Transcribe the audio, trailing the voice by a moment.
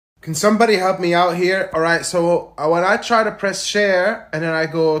Can somebody help me out here? All right, so when I try to press share and then I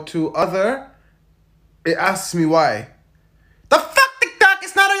go to other, it asks me why. The fuck, TikTok?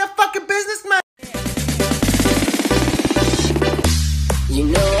 It's not on your fucking business, man. You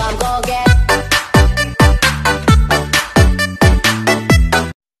know I'm gonna get.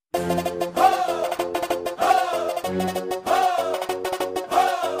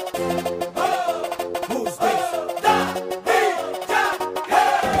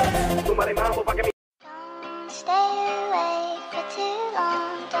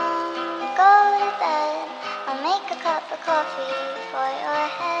 Coffee for your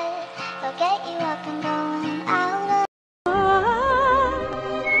head, they'll get you up and going out.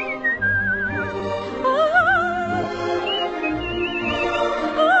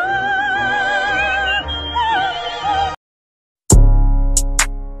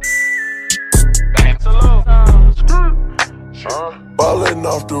 Ballin'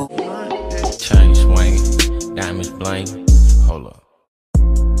 off the chain swing, diamonds bling. Hold up.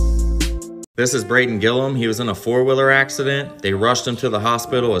 This is Braden Gillum. He was in a four-wheeler accident. They rushed him to the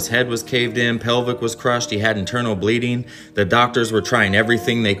hospital. His head was caved in, pelvic was crushed. He had internal bleeding. The doctors were trying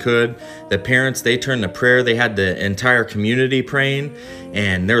everything they could. The parents, they turned to prayer. They had the entire community praying,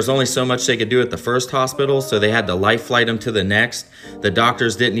 and there was only so much they could do at the first hospital, so they had to life flight him to the next. The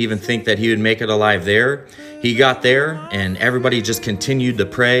doctors didn't even think that he would make it alive there. He got there, and everybody just continued to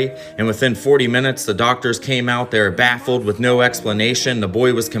pray, and within 40 minutes, the doctors came out. They were baffled with no explanation. The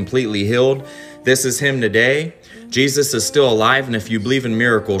boy was completely healed. This is him today. Jesus is still alive, and if you believe in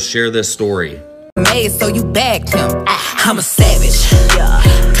miracles, share this story. Made so you bagged him. I'm a savage.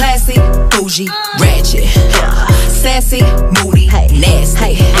 Classy, bougie, ratchet. Sassy, moody,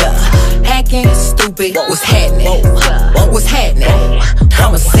 nasty. Hacking, stupid. What's happening? What's happening?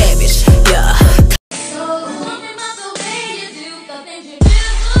 I'm a savage.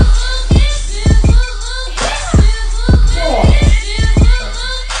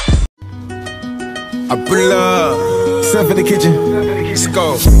 I pull up, step in the kitchen, let's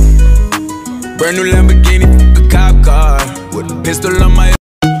go. Brand new Lamborghini, a cop car, with a pistol on my.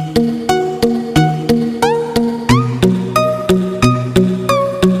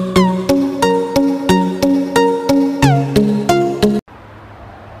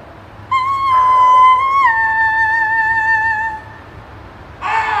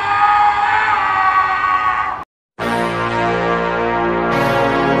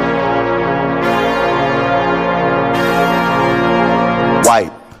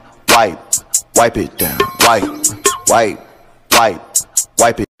 Wipe it down,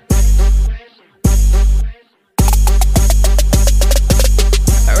 wipe it.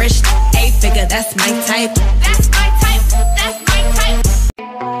 Rich, 8-figure, that's my type. That's my type, that's my type.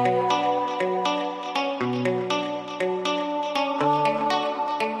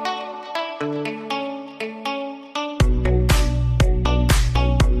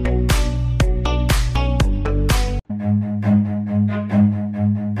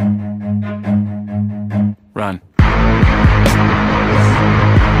 Run.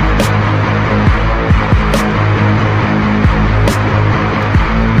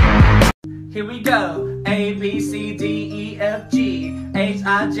 Here we go. A, B, C, D, E, F, G, H,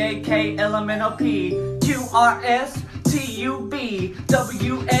 I, J, K, L, M, N, O, P, Q, R, S, T, U, B,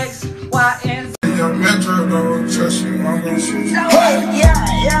 W, X, Y, and Z. Your metro don't trust you, I'm gonna shoot you.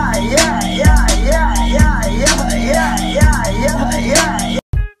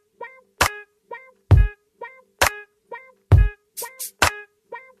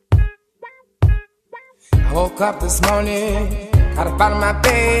 I woke up this morning, got up out of my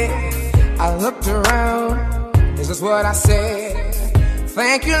bed. I looked around, this is what I said.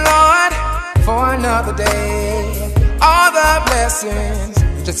 Thank you, Lord, for another day. All the blessings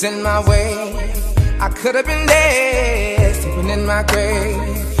just in my way. I could have been dead, sleeping in my grave,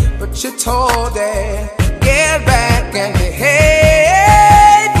 but you told that, get back and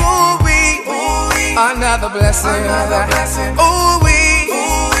behave. Ooh-wee, another blessing, ooh-wee, another blessing, ooh-wee,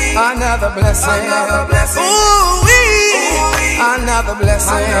 another blessing, ooh-wee, another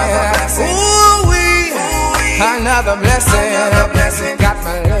blessing. Got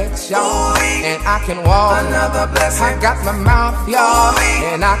my legs, y'all, and I can walk. I got my mouth, y'all,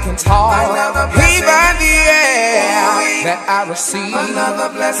 and I can talk. Even the air that I receive.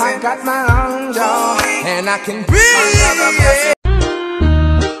 I got my lungs, y'all, and I can breathe.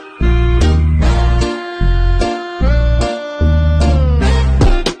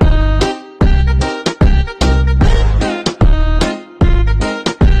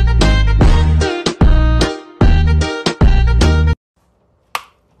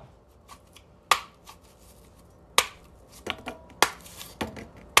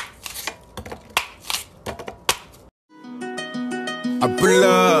 I pull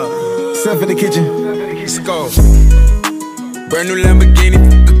up, stuff in the kitchen. Let's go. Brand new Lamborghini,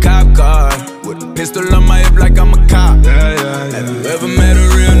 a cop car. With a pistol on my hip like I'm a cop. Have you ever met a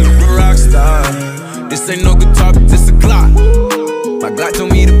real nigga rock star? This ain't no guitar, but this a Glock. My Glock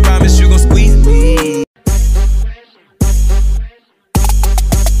told me to promise you gon' squeeze me.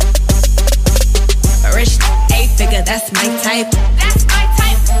 A rich 8-figure, that's my type. That's my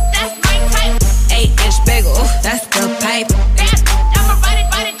type, that's my type. 8-inch bagel, that's the pipe. I'ma write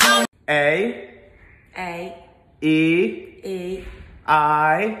it down. A E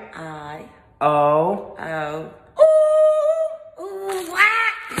I O.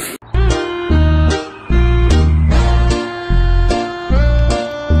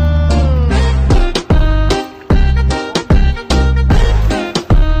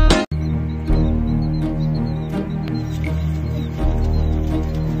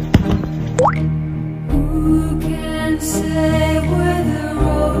 Who can say